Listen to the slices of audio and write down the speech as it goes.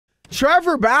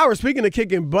Trevor Bauer, speaking of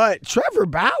kicking butt, Trevor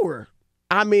Bauer,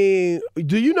 I mean,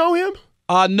 do you know him?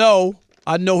 No.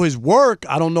 I know his work.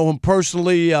 I don't know him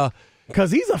personally.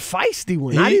 Because he's a feisty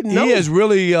one. I didn't know. He has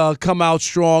really come out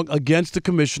strong against the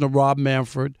commissioner, Rob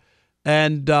Manfred.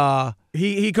 And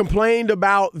he complained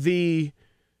about the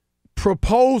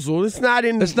proposal. It's not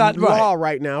in law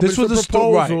right now. This but was it's a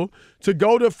proposal to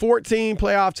go to 14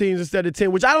 playoff teams instead of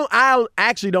 10, which I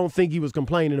actually don't think he was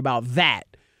complaining about that.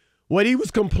 What he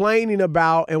was complaining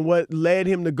about and what led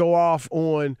him to go off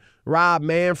on Rob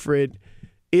Manfred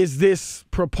is this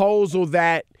proposal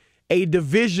that a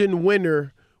division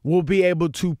winner will be able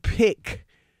to pick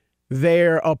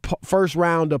their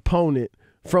first-round opponent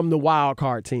from the wild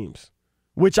card teams,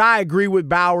 which I agree with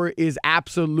Bauer is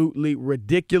absolutely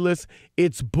ridiculous.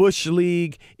 It's Bush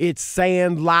League. It's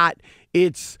Sandlot.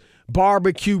 It's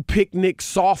barbecue picnic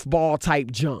softball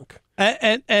type junk.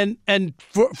 And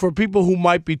for people who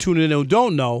might be tuning in who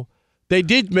don't know, they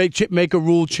did make a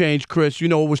rule change, Chris. You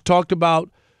know, it was talked about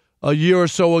a year or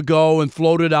so ago and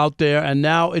floated out there, and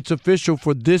now it's official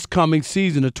for this coming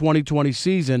season, the 2020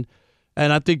 season,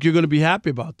 and I think you're going to be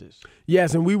happy about this.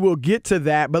 Yes, and we will get to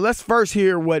that, but let's first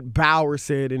hear what Bauer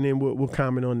said, and then we'll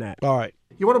comment on that. All right.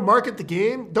 You want to market the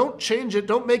game? Don't change it.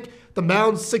 Don't make the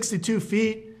mound 62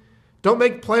 feet. Don't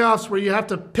make playoffs where you have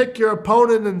to pick your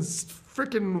opponent and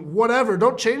freaking whatever.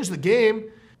 Don't change the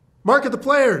game. Market the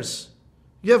players.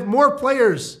 You have more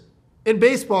players in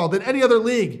baseball than any other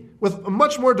league with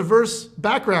much more diverse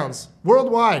backgrounds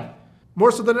worldwide,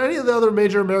 more so than any of the other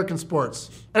major American sports.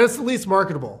 And it's the least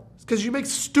marketable. It's because you make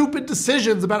stupid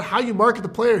decisions about how you market the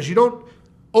players. You don't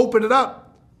open it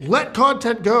up. Let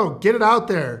content go. Get it out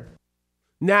there.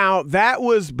 Now,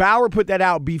 Bauer put that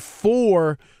out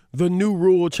before the new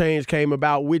rule change came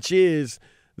about, which is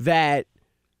that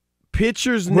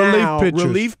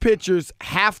relief pitchers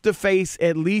have to face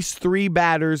at least 3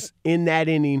 batters in that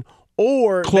inning,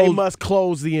 or they must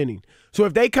close the inning. So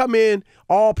if they come in,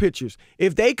 all pitchers,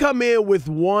 if they come in with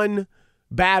 1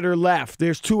 batter left,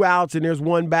 there's 2 outs and there's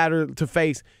 1 batter to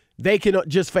face, they can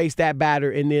just face that batter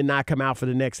and then not come out for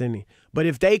the next inning. But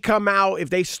if they come out, if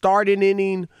they start an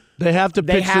inning, they have to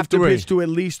pitch to at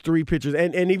least 3 pitchers,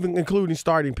 and even including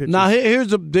starting pitchers. Now, here's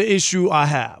the issue I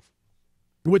have.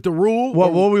 With the rule?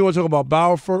 What we want to talk about,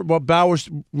 Bauer first, what Bauer's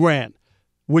rant,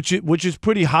 which is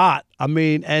pretty hot. I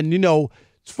mean, and, you know,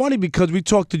 it's funny because we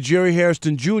talked to Jerry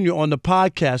Hairston Jr. on the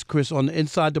podcast, Chris, on the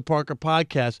Inside the Parker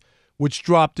podcast, which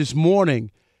dropped this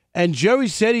morning. And Jerry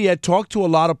said he had talked to a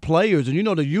lot of players. And, you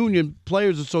know, the Union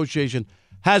Players Association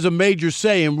has a major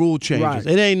say in rule changes. Right.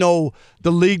 It ain't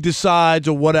the league decides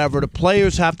or whatever. The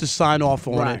players have to sign off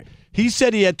on it. He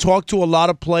said he had talked to a lot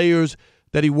of players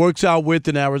that he works out with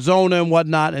in Arizona and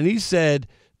whatnot, and he said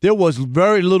there was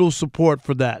very little support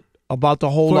for that, about the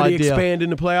whole idea. For the expanding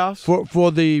the playoffs?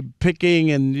 For the picking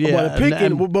and, yeah. Well, the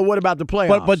picking, but what about the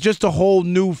playoffs? But just a whole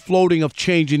new floating of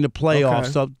changing the playoffs. Okay.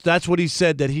 So that's what he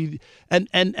said, that he –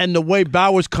 and the way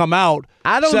Bauer's come out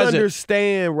I don't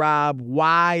understand, Rob,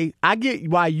 why – I get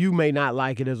why you may not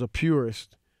like it as a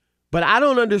purist, but I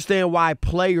don't understand why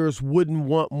players wouldn't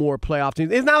want more playoff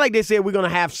teams. It's not like they said we're going to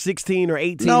have 16 or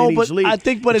 18 in each league. I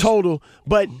think, but total.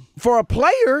 But for a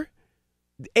player –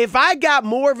 if I got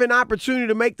more of an opportunity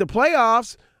to make the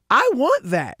playoffs, I want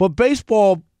that. But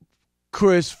baseball,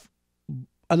 Chris,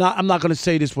 and I'm not going to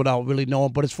say this without really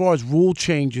knowing, but as far as rule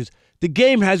changes, the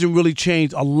game hasn't really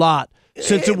changed a lot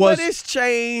since it was. But it's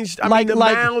changed. I mean, the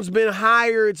mound's been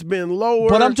higher, it's been lower.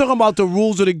 But I'm talking about the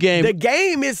rules of the game. The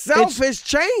game itself has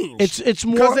changed. It's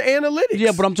more because of analytics.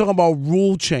 Yeah, but I'm talking about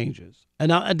rule changes.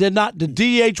 And they're not. The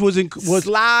DH was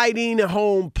sliding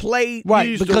home plate,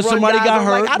 right? Because somebody got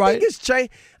hurt. I think it's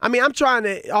changed. I mean, I'm trying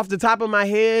to off the top of my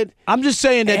head. I'm just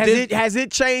saying that has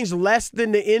it changed less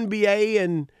than the NBA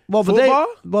and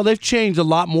football? They've changed a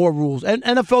lot more rules. And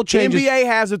NFL changes. The NBA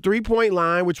has a 3-point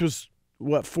line, which was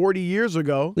 40 years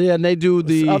ago. Yeah, and they do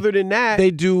other than that,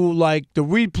 they do like the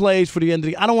replays for the end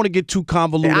of the. I don't want to get too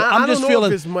convoluted. I'm just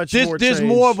feeling if it's much there's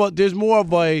more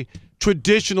of a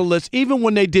traditionalists, even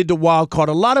when they did the wild card,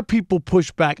 a lot of people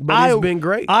pushed back. But it's been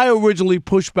great. I originally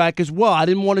pushed back as well. I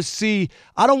didn't want to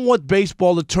I don't want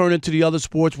baseball to turn into the other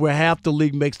sports where half the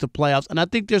league makes the playoffs. And I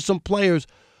think there's some players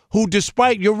who,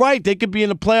 you're right, they could be in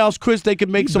the playoffs, Chris, they could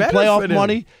make some playoff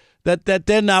money, that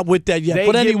they're not with that yet.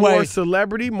 But anyway, get more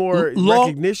celebrity, more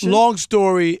recognition. Long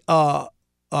story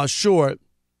short,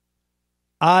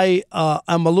 I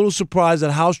am a little surprised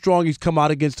at how strong he's come out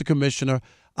against the commissioner.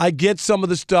 I get some of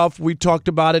the stuff. We talked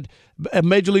about it. At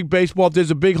Major League Baseball, if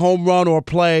there's a big home run or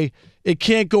play, it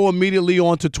can't go immediately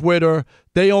onto Twitter.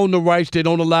 They own the rights. They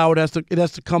don't allow it. It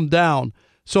has to come down.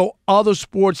 So other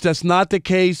sports, that's not the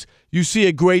case. you see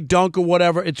a great dunk or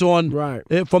whatever, it's on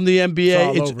from the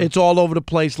NBA. It's all over the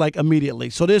place like immediately.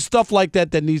 So there's stuff like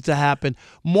that needs to happen.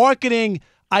 Marketing,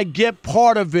 I get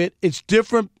part of it. It's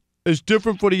different. It's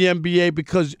different for the NBA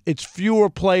because it's fewer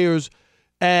players,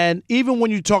 and even when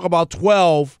you talk about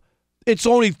 12, it's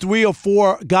only 3 or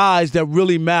 4 guys that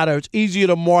really matter. It's easier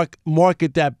to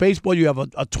market that. Baseball, you have a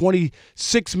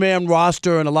 26-man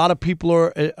roster, and a lot of people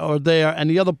are there. And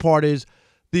the other part is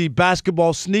the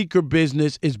basketball sneaker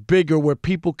business is bigger, where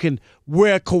people can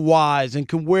wear Kawhis and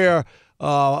can wear,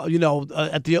 at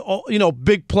the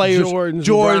big players,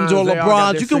 Jordans or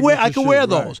LeBrons. You can wear. I can wear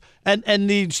those, and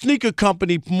the sneaker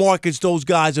company markets those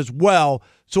guys as well.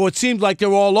 So it seems like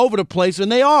they're all over the place,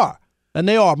 and they are. And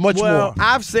they are much more. Well,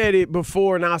 I've said it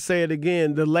before, and I'll say it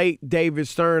again. The late David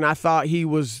Stern, I thought he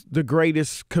was the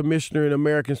greatest commissioner in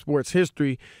American sports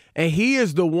history, and he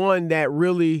is the one that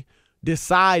really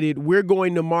decided we're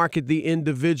going to market the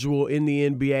individual in the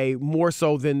NBA more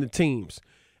so than the teams.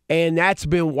 And that's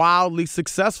been wildly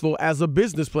successful as a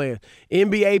business plan.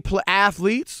 NBA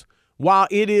athletes, while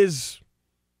it is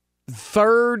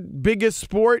third biggest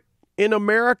sport in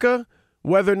America,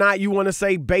 whether or not you want to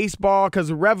say baseball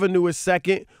because revenue is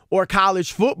second or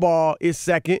college football is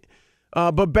second.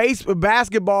 But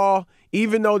basketball,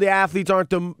 even though the athletes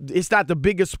it's not the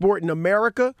biggest sport in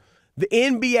America, the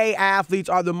NBA athletes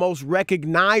are the most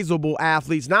recognizable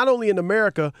athletes, not only in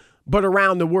America, but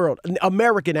around the world.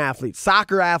 American athletes.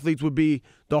 Soccer athletes would be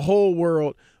the whole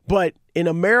world. But in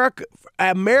America,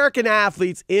 American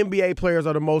athletes, NBA players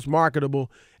are the most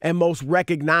marketable and most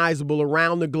recognizable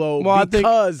around the globe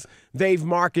because they've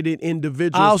marketed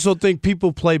individuals. I also think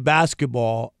people play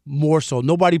basketball more so.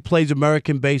 Nobody plays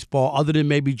American baseball other than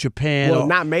maybe Japan. Well,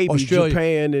 not maybe Australia.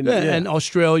 Japan and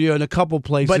Australia and a couple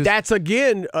places. But that's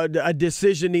again a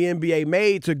decision the NBA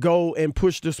made to go and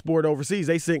push the sport overseas.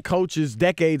 They sent coaches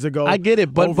decades ago. I get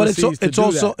it, but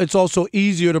it's also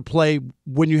easier to play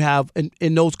when you have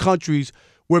in those countries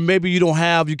where maybe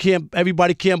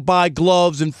everybody can't buy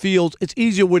gloves and fields. It's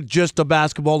easier with just a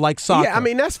basketball like soccer. Yeah, I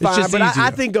mean, that's fine, but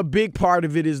I think a big part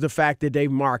of it is the fact that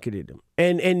they've marketed them.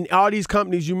 And all these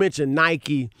companies you mentioned,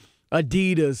 Nike,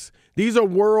 Adidas, these are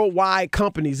worldwide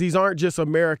companies. These aren't just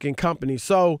American companies.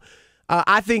 So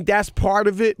I think that's part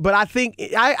of it. But I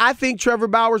think Trevor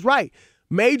Bauer's right.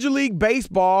 Major League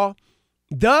Baseball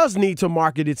does need to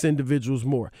market its individuals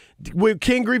more. With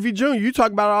Ken Griffey Jr., you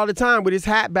talk about it all the time with his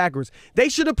hat backwards. They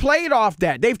should have played off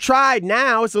that. They've tried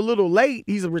now. It's a little late.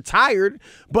 He's retired.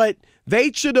 But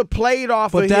they should have played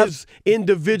off his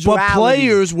individuality. But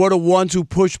players were the ones who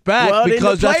pushed back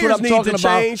because that's what I'm talking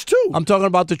about. Change too. I'm talking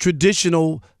about the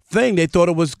traditional thing. They thought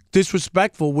it was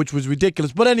disrespectful, which was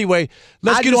ridiculous. But anyway,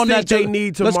 let's get on that. They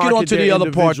need to let's get on to the other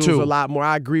part too. A lot more.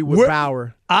 I agree with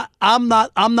Bauer. I'm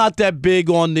not that big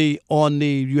on the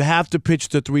you have to pitch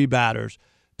the 3 batters.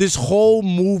 This whole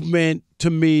movement, to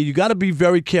me, you got to be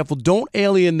very careful. Don't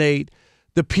alienate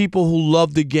the people who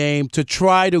love the game to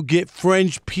try to get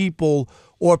fringe people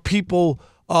or people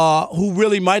who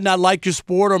really might not like your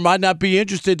sport or might not be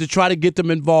interested to try to get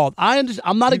them involved. I'm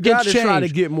not against change. Try to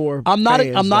get more. I'm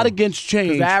not against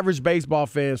change. The average baseball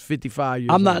fan is 55 years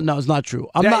old. old. No, it's not true.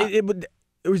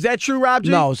 Is that true, Rob G?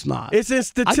 No, it's not. It's in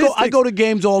statistics. I go to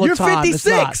games all the time. You're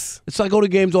 56. I go to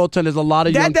games all the time. There's a lot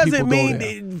of young people That doesn't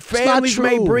mean families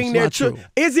may bring their children.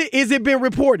 Is it been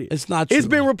reported? It's not true. It's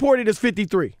been reported as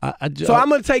 53. So I'm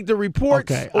going to take the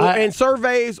reports and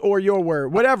surveys or your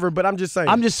word, whatever, but I'm just saying.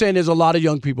 I'm just saying there's a lot of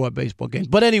young people at baseball games.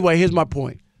 But anyway, here's my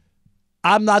point.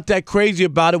 I'm not that crazy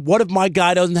about it. What if my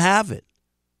guy doesn't have it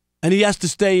and he has to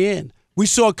stay in? We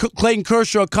saw Clayton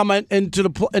Kershaw come into the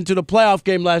playoff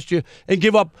game last year and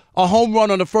give up a home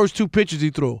run on the first 2 pitches he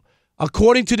threw.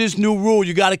 According to this new rule,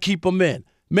 you got to keep him in.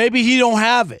 Maybe he don't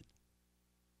have it.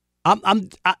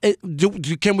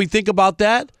 Can we think about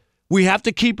that? We have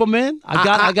to keep him in.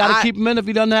 I got to keep him in if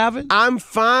he doesn't have it. I'm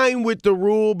fine with the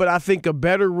rule, but I think a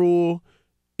better rule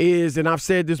is, and I've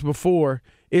said this before,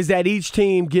 is that each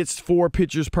team gets 4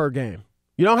 pitchers per game.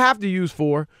 You don't have to use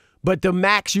 4, but the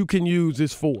max you can use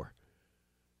is 4.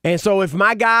 And so if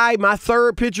my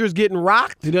 3rd pitcher is getting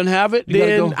rocked, he doesn't have it,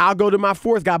 then I'll go to my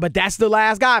 4th guy. But that's the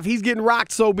last guy. If he's getting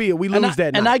rocked, so be it. We lose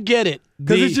that night. And I get it.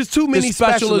 Because it's just too many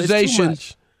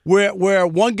specializations. Where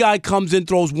one guy comes in,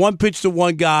 throws 1 pitch to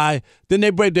one guy, then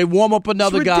they warm up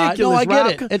another guy. No, I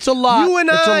get it. It's a lot. You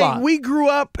and we grew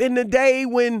up in the day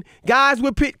when guys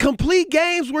would pitch. Complete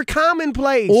games were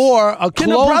commonplace. Or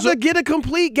can a brother get a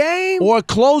complete game? Or a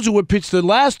closer would pitch the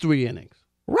last 3 innings.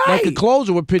 Right. Like a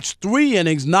closer would pitch 3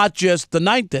 innings, not just the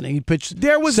 9th inning. He pitched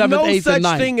there was 7th, no 8th, such and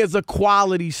 9th. thing as a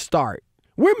quality start.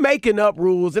 We're making up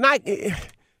rules, and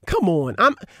come on.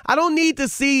 I don't need to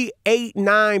see 8,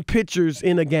 9 pitchers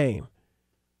in a game.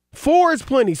 4 is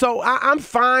plenty. So I'm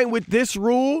fine with this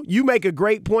rule. You make a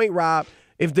great point, Rob.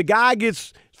 If the guy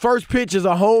gets first pitch is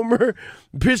a homer,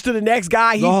 pitch to the next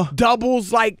guy, he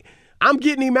doubles, like, I'm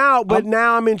getting him out, but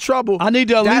now I'm in trouble. I need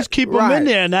to at least keep him in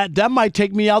there, and that might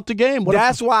take me out the game.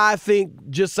 That's why I think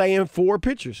just saying 4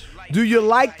 pitchers. Do you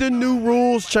like the new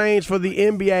rules change for the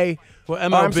NBA? For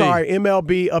MLB.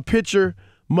 MLB. A pitcher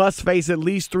must face at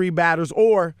least 3 batters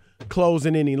or close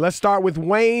an inning. Let's start with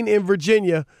Wayne in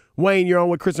Virginia. Wayne, you're on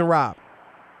with Chris and Rob.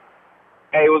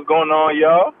 Hey, what's going on,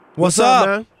 y'all? What's up,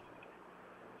 man?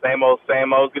 Same old,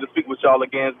 same old. Good to speak with y'all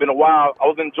again. It's been a while. I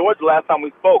was in Georgia last time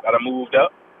we spoke. I done moved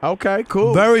up. Okay,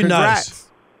 cool. Very Congrats. nice.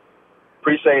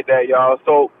 Appreciate that, y'all.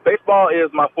 So baseball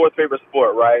is my 4th favorite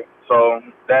sport, right? So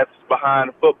that's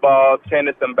behind football,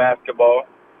 tennis, and basketball.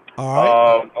 All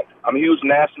right. I'm a huge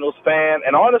Nationals fan,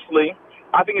 and honestly,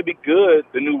 I think it'd be good,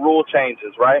 the new rule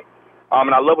changes, right?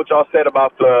 And I love what y'all said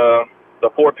about the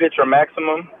 4-pitcher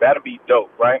maximum. That'd be dope,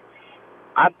 right?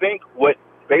 I think what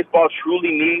baseball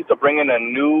truly needs to bring in a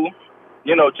new,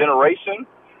 generation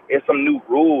is some new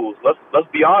rules.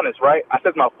 Let's be honest, right? I said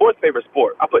it's my 4th favorite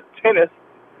sport. I put tennis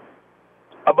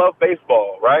above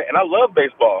baseball, right? And I love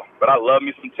baseball, but I love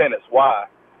me some tennis. Why?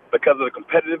 Because of the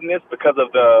competitiveness, because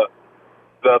of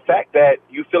the fact that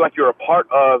you feel like you're a part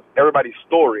of everybody's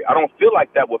story. I don't feel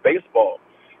like that with baseball.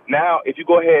 Now, if you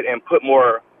go ahead and put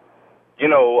more,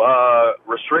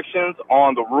 restrictions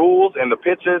on the rules and the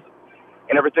pitches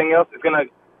and everything else, it's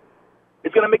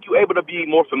gonna make you able to be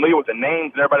more familiar with the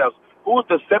names and everybody else. Who's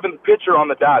the 7th pitcher on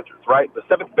the Dodgers, right? The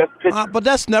 7th best pitcher. But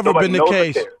that's never been the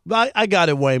case. I got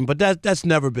it, Wayne, but that's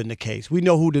never been the case. We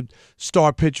know who the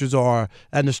star pitchers are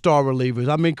and the star relievers.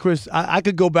 I mean, Chris, I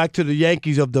could go back to the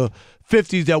Yankees of the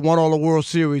 50s that won all the World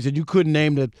Series, and you couldn't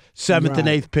name the 7th and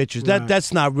 8th pitchers.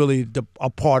 That's not really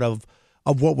a part of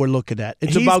what we're looking at.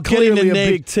 It's about getting the name. He's clearly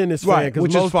a big tennis fan,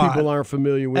 because most people aren't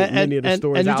familiar with many of the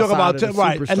stories. And you talk about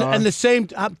superstar. and the same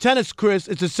tennis, Chris.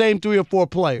 It's the same 3 or 4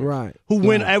 players who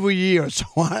win every year. So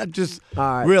I just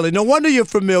really no wonder you're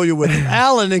familiar with it.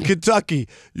 Alan in Kentucky,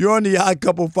 you're on the Odd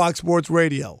Couple Fox Sports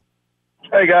Radio.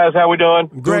 Hey guys, how we doing?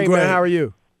 Great, man. How are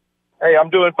you? Hey,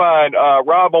 I'm doing fine.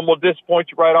 Rob, I'm going to disappoint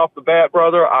you right off the bat,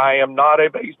 brother. I am not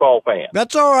a baseball fan.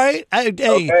 That's all right.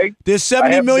 Hey, there's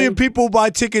 70 million people who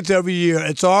buy tickets every year.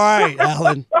 It's all right,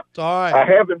 Alan. It's all right.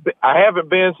 I haven't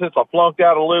been since I flunked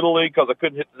out of Little League because I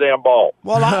couldn't hit the damn ball.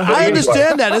 Well, I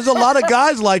understand that. There's a lot of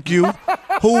guys like you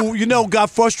who, got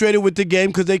frustrated with the game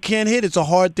because they can't hit. It's a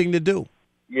hard thing to do.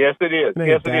 Yes, it is. It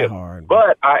yes, it is. Hard.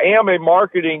 But I am a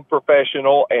marketing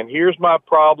professional, and here's my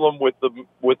problem with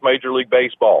Major League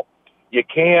Baseball. You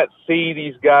can't see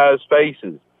these guys'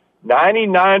 faces.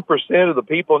 99% of the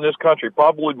people in this country,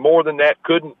 probably more than that,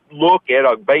 couldn't look at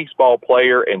a baseball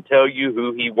player and tell you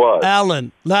who he was.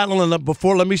 Alan,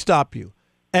 let me stop you.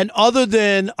 And other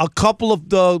than a couple of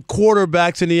the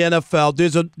quarterbacks in the NFL,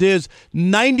 there's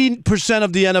 90%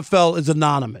 of the NFL is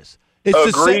anonymous.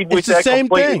 It's the same thing. It's the same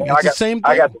thing.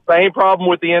 I got the same problem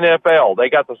with the NFL. They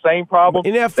got the same problem.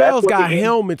 NFL's got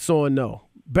helmets on, though.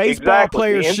 Baseball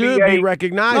players should be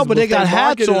recognizable. No, but they got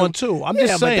hats on, too. I'm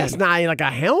just saying. But that's not like a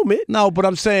helmet. No, but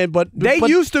I'm saying, they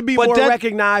used to be more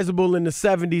recognizable in the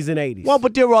 70s and 80s. Well,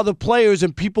 but there are other players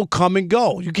and people come and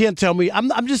go. You can't tell me.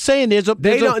 I'm just saying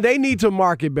they need to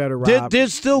market better, Rob.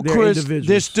 There's still, Chris,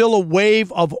 there's still a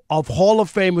wave of Hall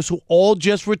of Famers who all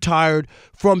just retired,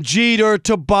 from Jeter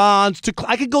to Bonds to –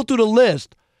 I could go through the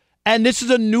list. And this is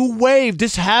a new wave.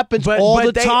 This happens all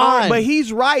the time. But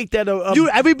he's right that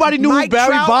everybody knew who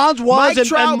Barry Bonds was. Mike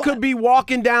Trout could be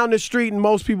walking down the street and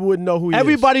most people wouldn't know who he is.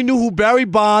 Everybody knew who Barry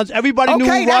Bonds. Everybody knew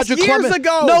who Roger Clemens. Years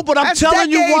ago. No, but I'm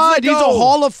telling you why. These are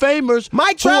Hall of Famers.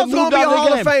 Mike Trout's going to be a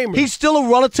Hall of Famer. He's still a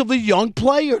relatively young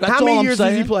player. That's How many all years I'm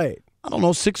saying. has he played? I don't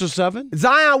know, 6 or 7.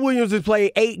 Zion Williams has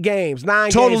played 8 games, 9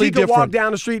 games. Totally He could different. walk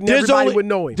down the street and everybody would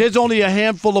know him. There's only a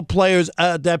handful of players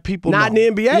that people know. Not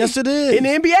in the NBA? Yes, it is. In the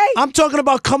NBA? I'm talking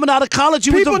about coming out of college.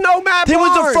 People know Matt Barnes. He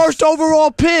was the first overall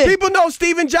pick. People know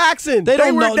Steven Jackson. They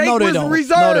don't know. No, they don't.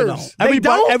 Reserves. No, they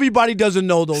don't. Everybody doesn't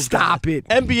know those Stop guys. it.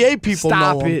 NBA people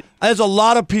Stop know them. it. There's a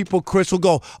lot of people, Chris, will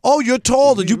go, oh, you're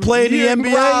tall. Did you play in the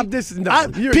NBA? Rob,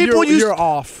 you're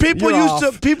off. People used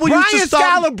to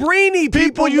stop. Scalabrine,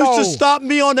 people used to stop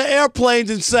me on the airplanes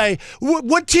and say,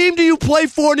 what team do you play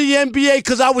for in the NBA?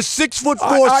 Because I was 6'4" sitting in first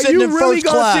class. Are you really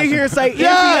going to sit here and say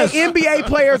yes. NBA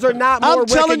players are not more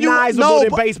recognizable than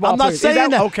baseball players? I'm not saying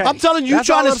that. Okay. I'm telling you,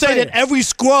 trying to say that every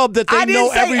scrub that they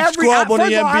know every scrub on the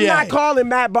NBA. I'm not calling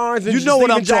Matt Barnes and you know what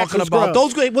I'm talking about.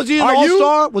 Those was he an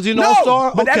all-star? Was he an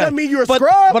all-star? But that doesn't mean you're a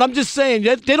scrub. But I'm just saying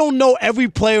they don't know every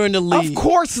player in the league. Of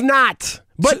course not.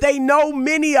 But they know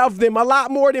many of them a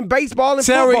lot more than baseball and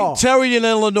football. Terry in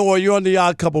Illinois, you're on the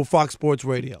Odd Couple, Fox Sports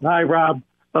Radio. Hi, Rob.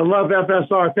 I love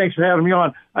FSR. Thanks for having me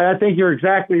on. I think you're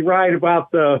exactly right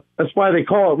about that's why they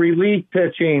call it relief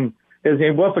pitching, is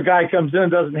what if a guy comes in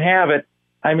and doesn't have it?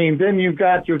 I mean, then you're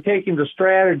taking the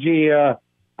strategy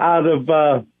out of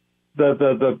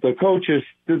the coaches.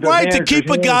 Right, to keep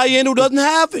a guy in who doesn't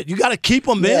have it. You got to keep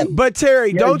him in. But,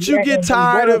 Terry, don't you get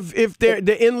tired of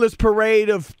the endless parade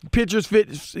of pitchers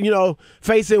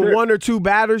facing one or two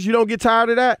batters? You don't get tired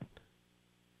of that?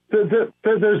 They're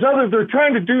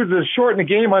trying to do to shorten the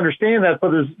game, I understand that,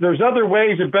 but there's other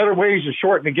ways and better ways to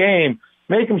shorten the game.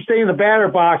 Make them stay in the batter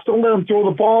box. Don't let them throw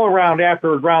the ball around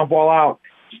after a ground ball out.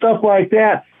 Stuff like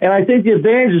that. And I think the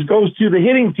advantage goes to the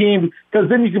hitting team, because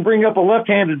then you can bring up a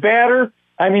left-handed batter.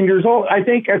 I mean, I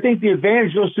think the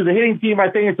advantage goes to the hitting team. I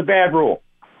think it's a bad rule.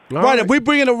 Right. If we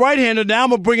bring in a right-hander, now I'm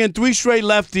going to bring in 3 straight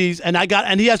lefties,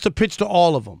 and he has to pitch to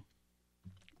all of them.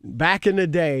 Back in the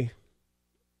day,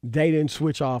 they didn't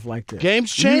switch off like this.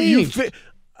 Game's changed.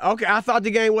 Okay, I thought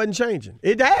the game wasn't changing.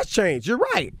 It has changed. You're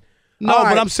right. No,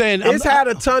 but I'm saying it's had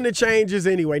a ton of changes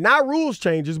anyway. Not rules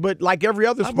changes, but like every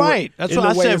other sport. Right. That's what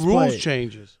I said. Rules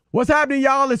changes. What's happening,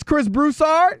 y'all? It's Chris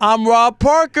Broussard. I'm Rob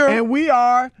Parker. And we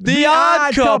are The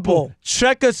Odd Couple.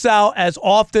 Check us out as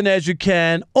often as you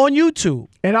can on YouTube.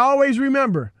 And always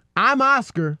remember, I'm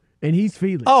Oscar and he's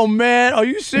Felix. Oh, man. Are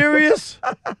you serious?